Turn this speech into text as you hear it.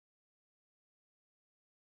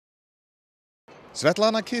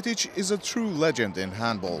Svetlana Kitic is a true legend in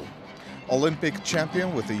handball. Olympic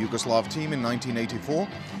champion with the Yugoslav team in 1984,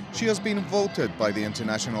 she has been voted by the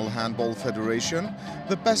International Handball Federation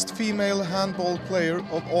the best female handball player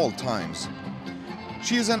of all times.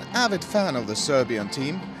 She is an avid fan of the Serbian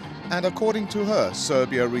team, and according to her,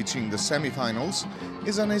 Serbia reaching the semifinals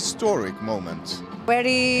is an historic moment.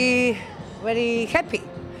 Very happy.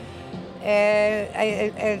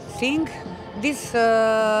 I think this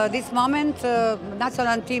moment,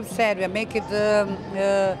 national team Serbia make it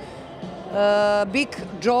a big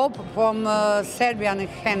job from Serbian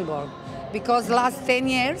handball, because last 10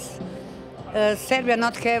 years Serbia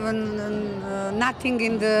not have nothing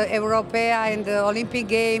in the Europea, in the Olympic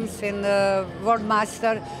Games, in the World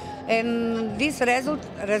Master, and this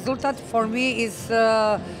result for me is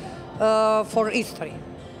for history.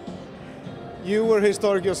 You were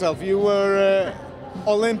historic yourself. You were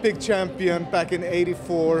Olympic champion back in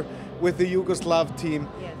 '84 with the Yugoslav team.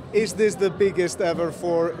 Yes. Is this the biggest ever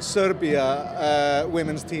for Serbia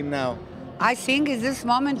women's team now? I think at this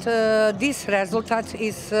moment this result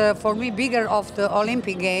is for me bigger of the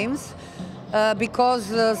Olympic Games because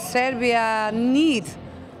Serbia need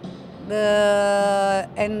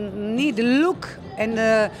look, and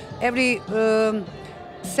every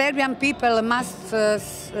Serbian people must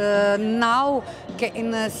now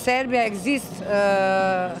in Serbia exist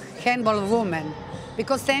handball women,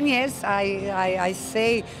 because 10 years I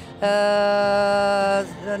say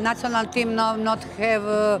the national team now not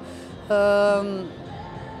have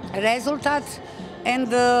result,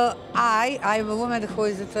 and I'm a woman who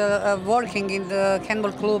is working in the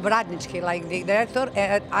handball club Radnički, like the director.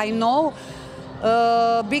 I know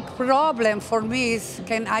big problem for me is,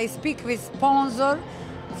 can I speak with sponsor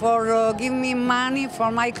for give me money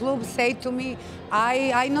for my club? Say to me,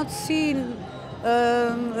 I not see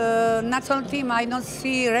national team, I not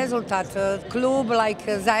see result. Club like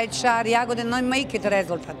Zaječar, Jagodina, not make it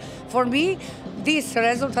result. For me, this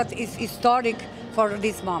result is historic for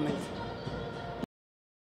this moment.